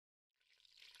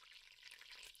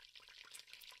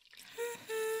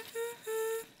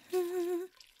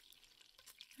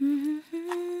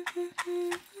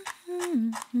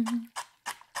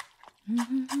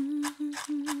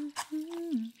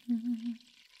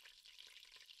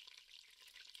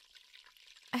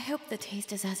the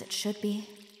taste is as it should be.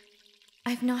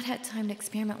 I've not had time to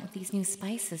experiment with these new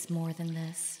spices more than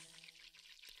this.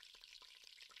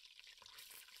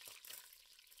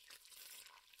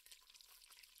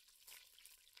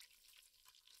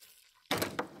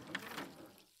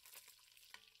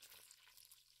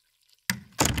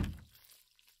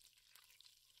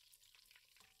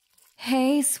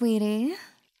 Hey, sweetie.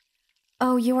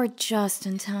 Oh, you are just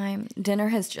in time. Dinner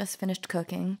has just finished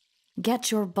cooking.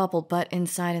 Get your bubble butt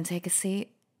inside and take a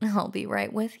seat. I'll be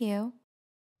right with you.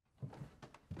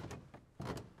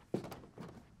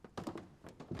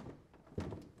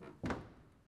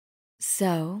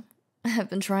 So, I've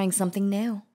been trying something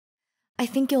new. I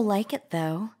think you'll like it,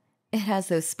 though. It has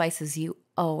those spices you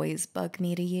always bug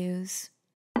me to use.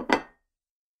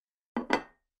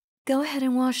 Go ahead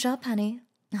and wash up, honey.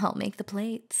 I'll make the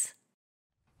plates.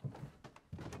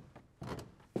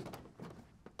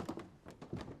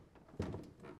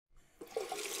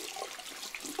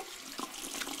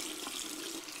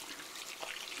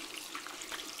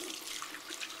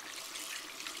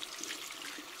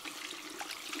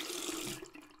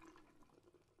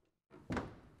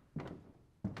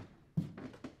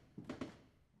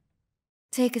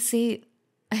 Take a seat.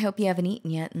 I hope you haven't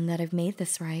eaten yet and that I've made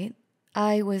this right.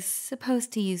 I was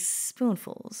supposed to use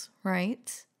spoonfuls,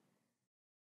 right?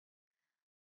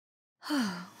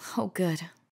 Oh, good.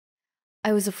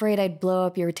 I was afraid I'd blow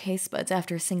up your taste buds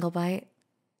after a single bite.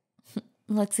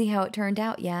 Let's see how it turned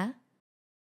out, yeah?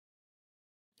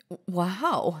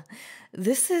 Wow,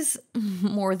 this is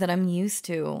more than I'm used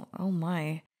to. Oh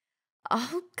my.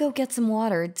 I'll go get some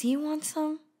water. Do you want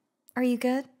some? Are you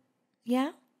good?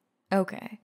 Yeah?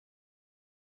 Okay.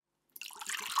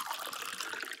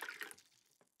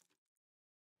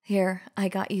 Here, I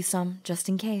got you some, just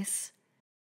in case.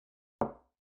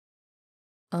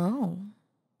 Oh,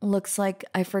 looks like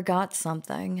I forgot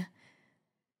something.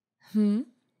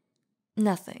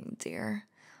 Nothing, dear.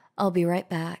 I'll be right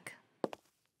back.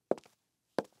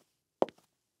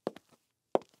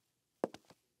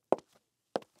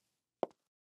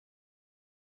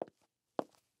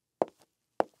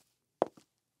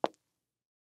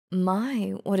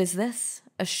 My, what is this?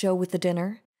 A show with the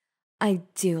dinner? I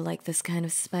do like this kind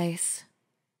of spice.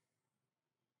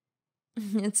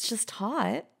 It's just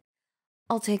hot.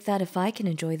 I'll take that if I can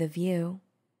enjoy the view.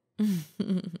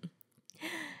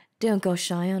 Don't go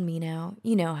shy on me now.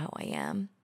 You know how I am.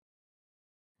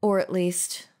 Or at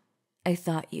least, I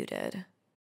thought you did.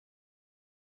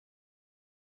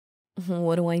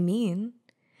 What do I mean?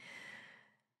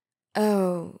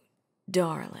 Oh,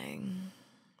 darling.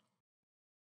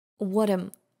 What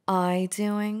am I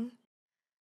doing?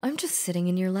 I'm just sitting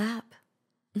in your lap.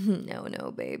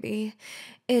 No, baby.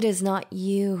 It is not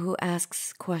you who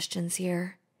asks questions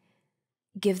here.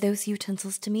 Give those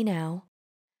utensils to me now.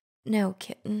 No,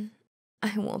 kitten.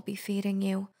 I won't be feeding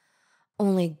you.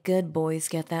 Only good boys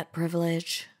get that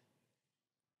privilege.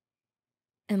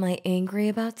 Am I angry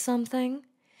about something?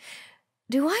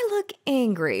 Do I look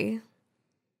angry?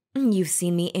 You've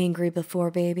seen me angry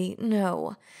before, baby.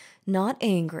 No, not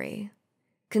angry.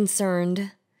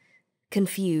 Concerned,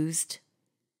 confused,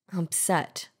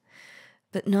 upset,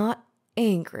 but not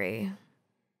angry.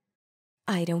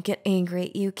 I don't get angry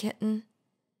at you, kitten.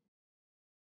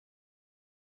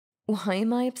 Why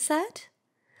am I upset?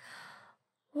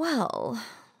 Well,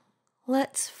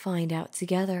 let's find out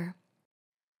together.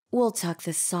 We'll tuck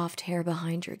this soft hair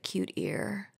behind your cute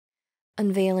ear,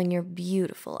 unveiling your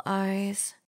beautiful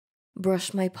eyes,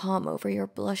 brush my palm over your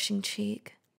blushing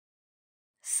cheek,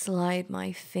 slide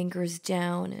my fingers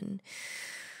down and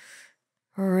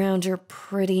around your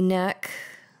pretty neck.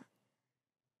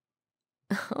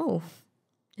 Oh,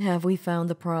 have we found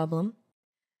the problem?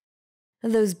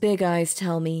 Those big eyes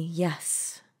tell me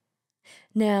yes.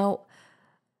 Now,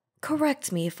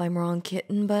 correct me if I'm wrong,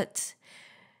 kitten, but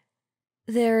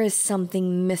there is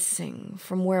something missing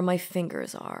from where my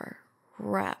fingers are,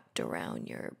 wrapped around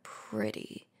your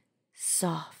pretty,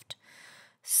 soft,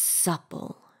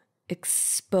 supple,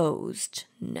 exposed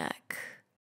neck.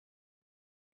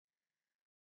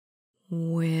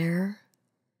 Where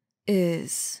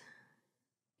is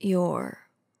your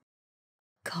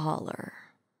collar?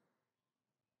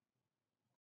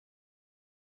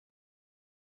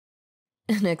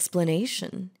 An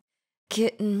explanation?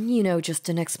 Kitten, you know just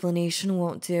an explanation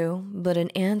won't do, but an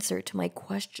answer to my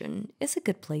question is a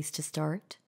good place to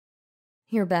start.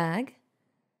 Your bag?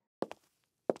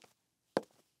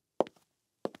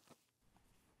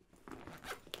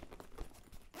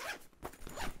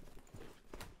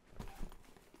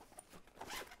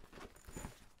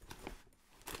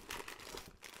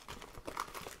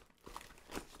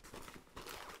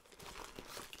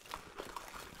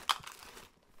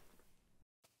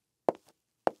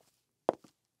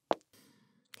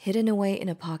 hidden away in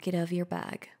a pocket of your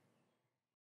bag.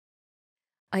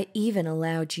 I even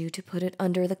allowed you to put it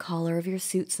under the collar of your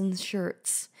suits and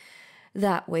shirts.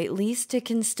 That way, at least it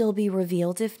can still be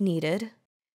revealed if needed,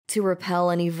 to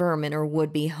repel any vermin or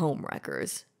would-be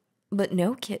homewreckers. But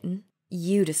no, kitten.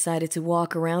 You decided to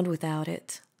walk around without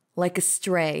it, like a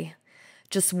stray,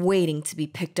 just waiting to be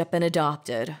picked up and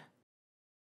adopted.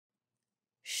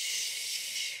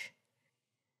 Shh.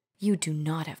 You do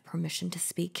not have permission to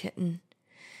speak, kitten.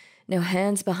 Now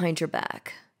hands behind your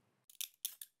back.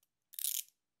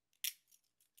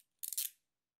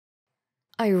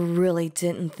 I really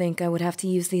didn't think I would have to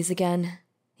use these again.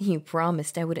 You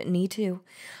promised I wouldn't need to.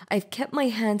 I've kept my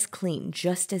hands clean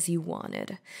just as you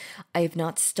wanted. I have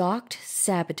not stalked,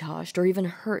 sabotaged, or even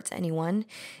hurt anyone,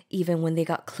 even when they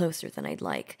got closer than I'd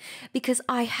like, because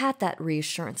I had that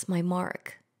reassurance, my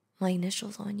mark, my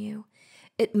initials on you.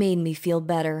 It made me feel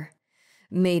better.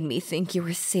 Made me think you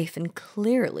were safe and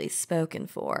clearly spoken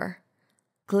for.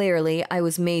 Clearly, I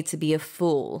was made to be a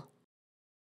fool.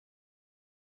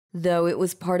 Though it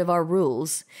was part of our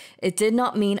rules, it did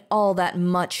not mean all that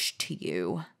much to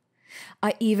you.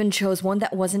 I even chose one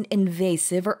that wasn't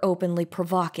invasive or openly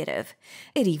provocative.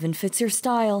 It even fits your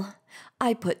style.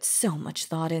 I put so much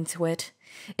thought into it.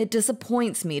 It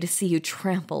disappoints me to see you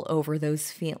trample over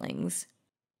those feelings.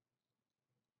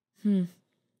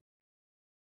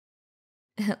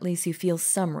 At least you feel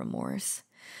some remorse.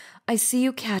 I see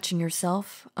you catching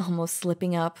yourself, almost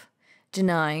slipping up,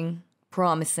 denying,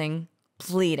 promising,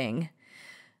 pleading.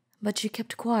 But you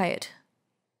kept quiet.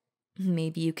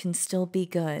 Maybe you can still be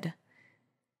good.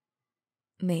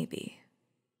 Maybe.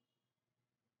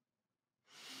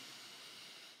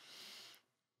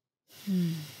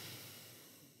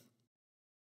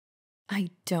 I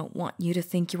don't want you to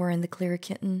think you are in the clear,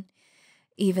 kitten.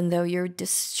 Even though your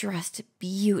distressed,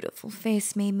 beautiful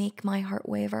face may make my heart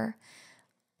waver.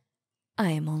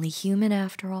 I am only human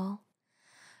after all.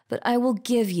 But I will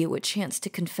give you a chance to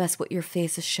confess what your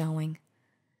face is showing.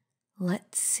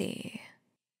 Let's see.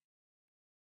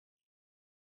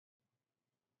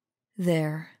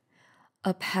 There,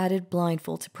 a padded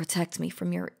blindfold to protect me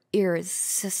from your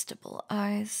irresistible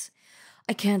eyes.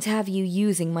 I can't have you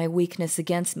using my weakness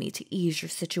against me to ease your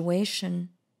situation.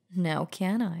 Now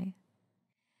can I?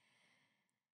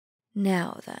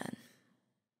 Now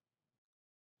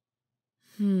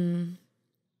then.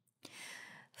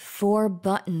 4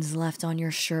 buttons left on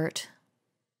your shirt.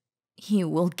 You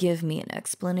will give me an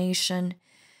explanation.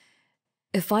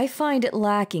 If I find it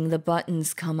lacking, the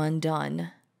buttons come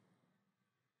undone.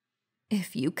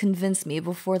 If you convince me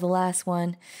before the last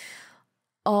one,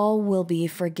 all will be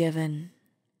forgiven.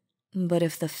 But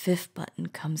if the 5th button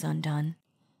comes undone,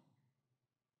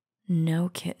 no,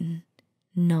 kitten,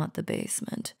 not the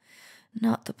basement,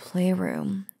 not the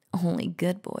playroom. Only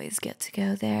good boys get to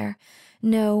go there.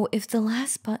 No, if the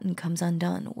last button comes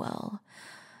undone, well,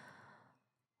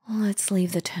 let's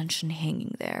leave the tension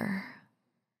hanging there.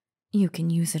 You can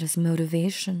use it as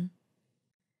motivation.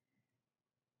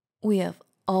 We have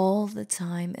all the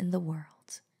time in the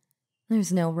world.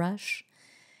 There's no rush.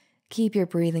 Keep your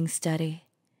breathing steady.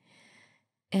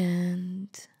 And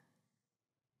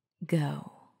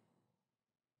go.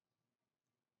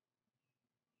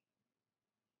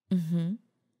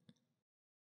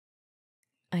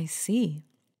 I see.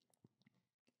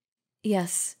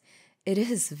 Yes, it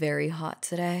is very hot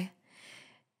today.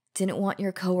 Didn't want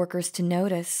your coworkers to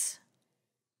notice.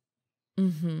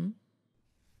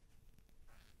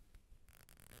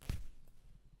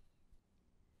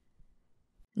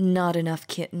 Not enough,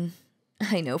 kitten.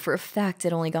 I know for a fact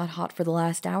it only got hot for the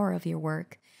last hour of your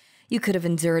work. You could have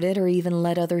endured it or even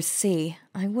let others see.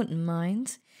 I wouldn't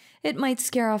mind. It might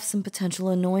scare off some potential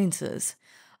annoyances.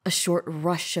 A short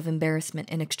rush of embarrassment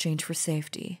in exchange for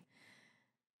safety.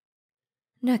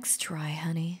 Next try,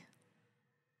 honey.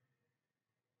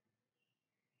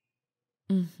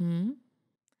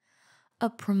 A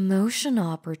promotion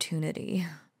opportunity.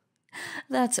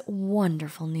 That's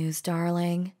wonderful news,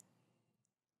 darling.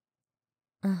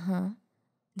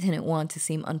 Didn't want to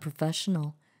seem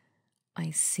unprofessional.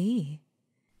 I see.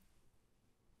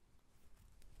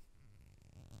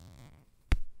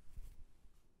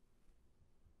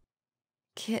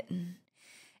 Kitten,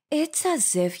 it's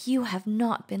as if you have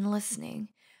not been listening.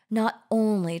 Not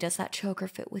only does that choker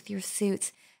fit with your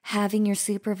suits, having your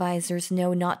supervisors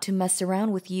know not to mess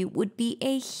around with you would be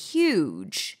a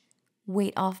huge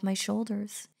weight off my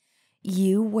shoulders.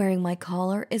 You wearing my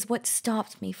collar is what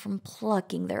stopped me from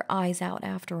plucking their eyes out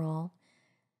after all.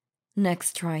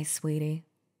 Next try, sweetie.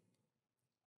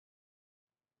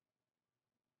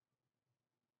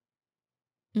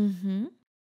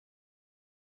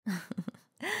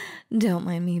 Don't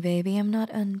mind me, baby. I'm not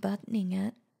unbuttoning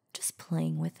it. Just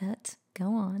playing with it.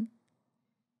 Go on.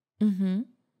 Mm-hmm.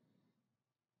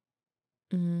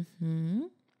 Mm-hmm.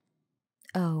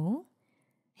 Oh,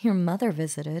 your mother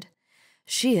visited.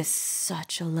 She is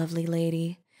such a lovely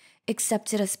lady.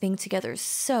 Accepted us being together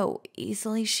so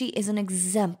easily. She is an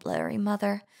exemplary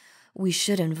mother. We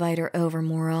should invite her over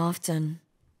more often.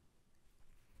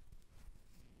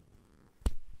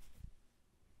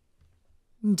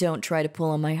 Don't try to pull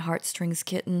on my heartstrings,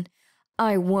 kitten.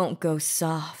 I won't go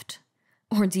soft.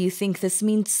 Or do you think this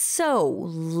means so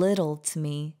little to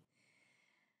me?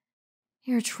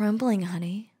 You're trembling,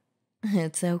 honey.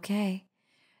 It's okay.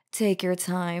 Take your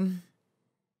time.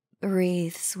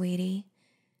 Breathe, sweetie.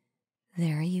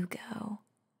 There you go.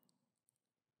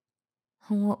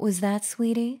 What was that,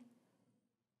 sweetie?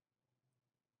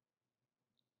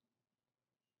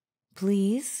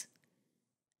 Please?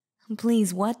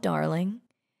 Please what, darling?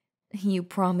 You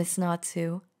promise not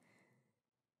to.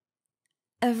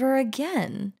 Ever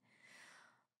again?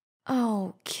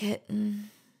 Oh, kitten.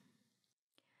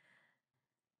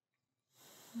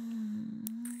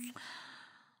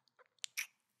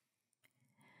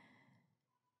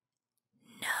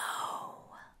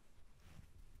 No.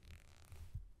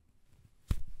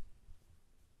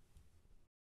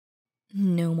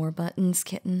 No more buttons,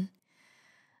 kitten.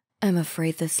 I'm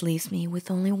afraid this leaves me with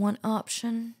only one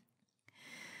option.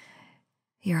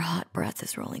 Your hot breath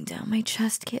is rolling down my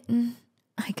chest, kitten.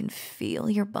 I can feel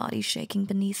your body shaking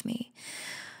beneath me.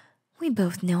 We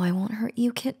both know I won't hurt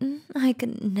you, kitten. I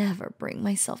could never bring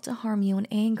myself to harm you in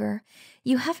anger.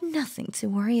 You have nothing to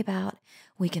worry about.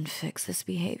 We can fix this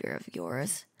behavior of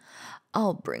yours.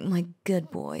 I'll bring my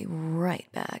good boy right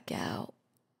back out.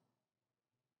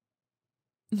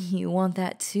 You want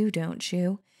that too, don't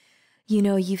you? You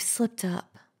know you've slipped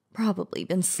up. Probably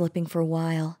been slipping for a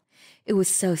while. It was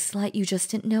so slight you just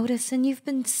didn't notice, and you've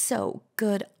been so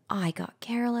good I got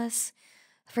careless.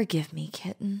 Forgive me,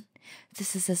 kitten.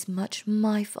 This is as much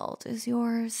my fault as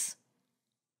yours.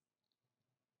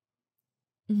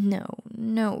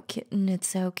 No, kitten,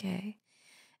 it's okay.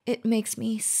 It makes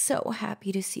me so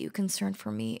happy to see you concerned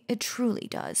for me. It truly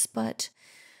does, but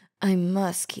I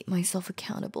must keep myself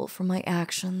accountable for my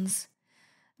actions.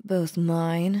 Both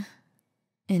mine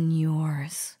and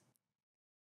yours.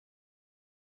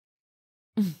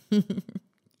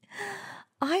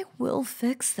 I will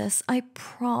fix this, I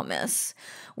promise.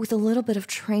 With a little bit of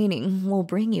training, we'll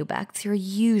bring you back to your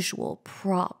usual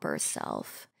proper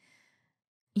self.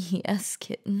 Yes,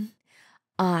 kitten.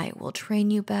 I will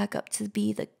train you back up to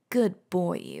be the good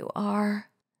boy you are.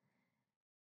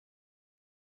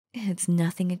 It's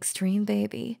nothing extreme,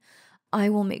 baby. I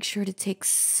will make sure to take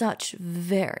such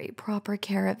very proper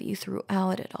care of you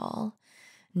throughout it all.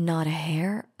 Not a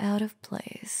hair out of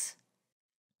place.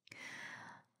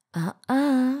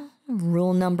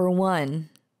 Rule number 1.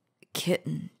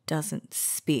 Kitten doesn't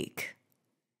speak.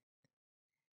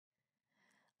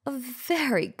 A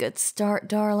very good start,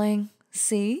 darling.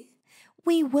 See?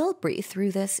 We will breathe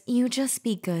through this. You just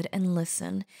be good and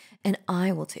listen, and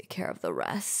I will take care of the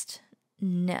rest.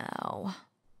 Now.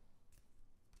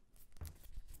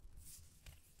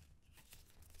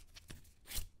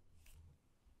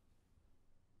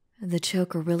 The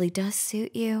choker really does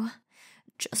suit you.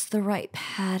 Just the right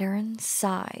pattern,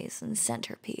 size, and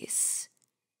centerpiece.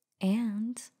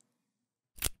 And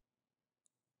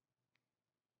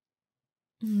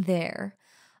there.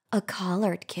 A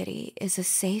collared kitty is a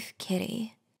safe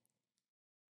kitty.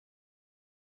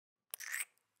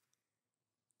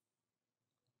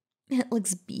 It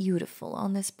looks beautiful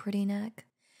on this pretty neck.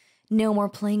 No more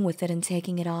playing with it and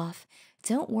taking it off.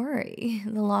 Don't worry,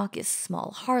 the lock is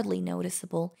small, hardly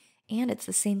noticeable, and it's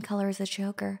the same color as the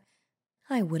choker.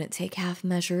 I wouldn't take half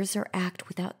measures or act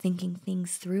without thinking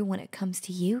things through when it comes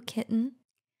to you, kitten.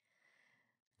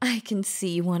 I can see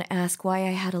you want to ask why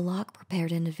I had a lock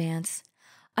prepared in advance.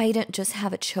 I didn't just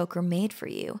have a choker made for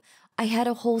you. I had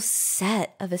a whole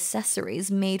set of accessories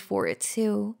made for it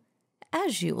too,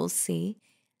 as you will see,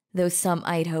 though some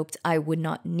I'd hoped I would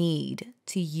not need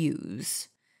to use.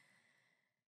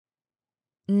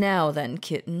 Now then,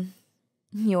 kitten,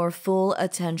 your full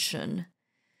attention.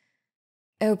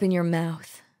 Open your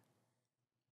mouth.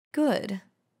 Good.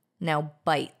 Now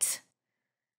bite.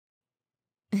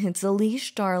 It's a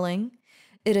leash, darling.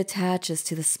 It attaches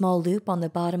to the small loop on the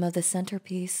bottom of the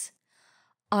centerpiece.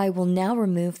 I will now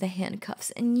remove the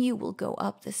handcuffs and you will go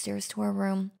up the stairs to our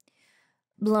room.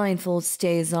 Blindfold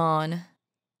stays on.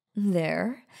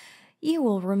 There. You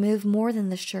will remove more than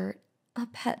the shirt. A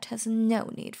pet has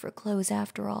no need for clothes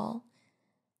after all.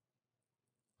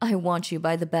 I want you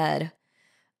by the bed.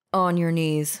 On your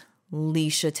knees,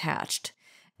 leash attached.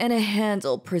 and a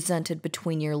handle presented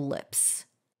between your lips.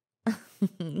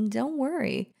 Don't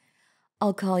worry.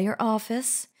 I'll call your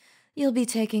office. You'll be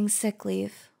taking sick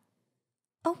leave.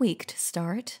 A week to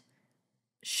start.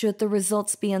 Should the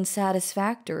results be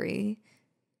unsatisfactory,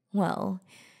 well,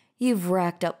 you've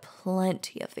racked up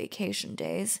plenty of vacation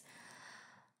days.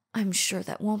 I'm sure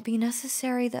that won't be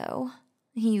necessary, though.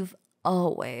 You've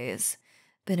always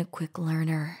been a quick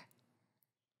learner.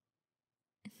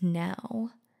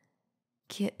 Now,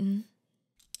 kitten.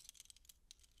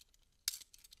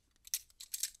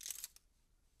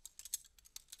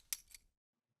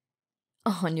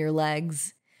 On your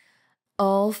legs.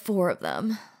 All 4 of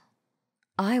them.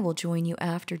 I will join you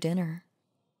after dinner.